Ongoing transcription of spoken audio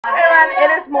Hey,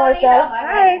 it is Melissa.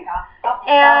 Hi.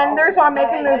 And the reason why I'm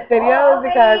making this video is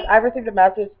because I received a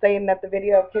message saying that the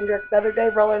video of Kendrick the other day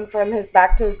rolling from his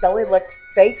back to his belly looked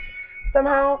fake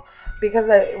somehow because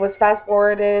it was fast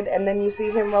forwarded and then you see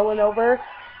him rolling over.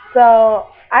 So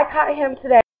I caught him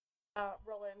today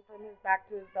rolling from his back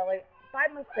to his belly by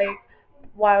mistake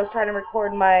while I was trying to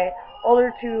record my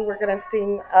older two We're Gonna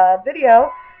Sing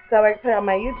video so I can put it on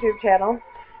my YouTube channel.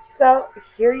 So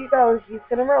here you go. He's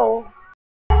gonna roll.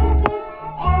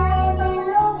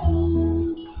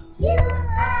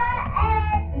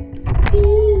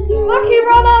 Look, he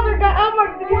rolled over. Oh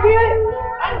my! Did you see it?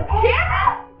 On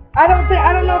camera?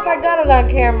 I don't know if I got it on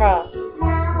camera.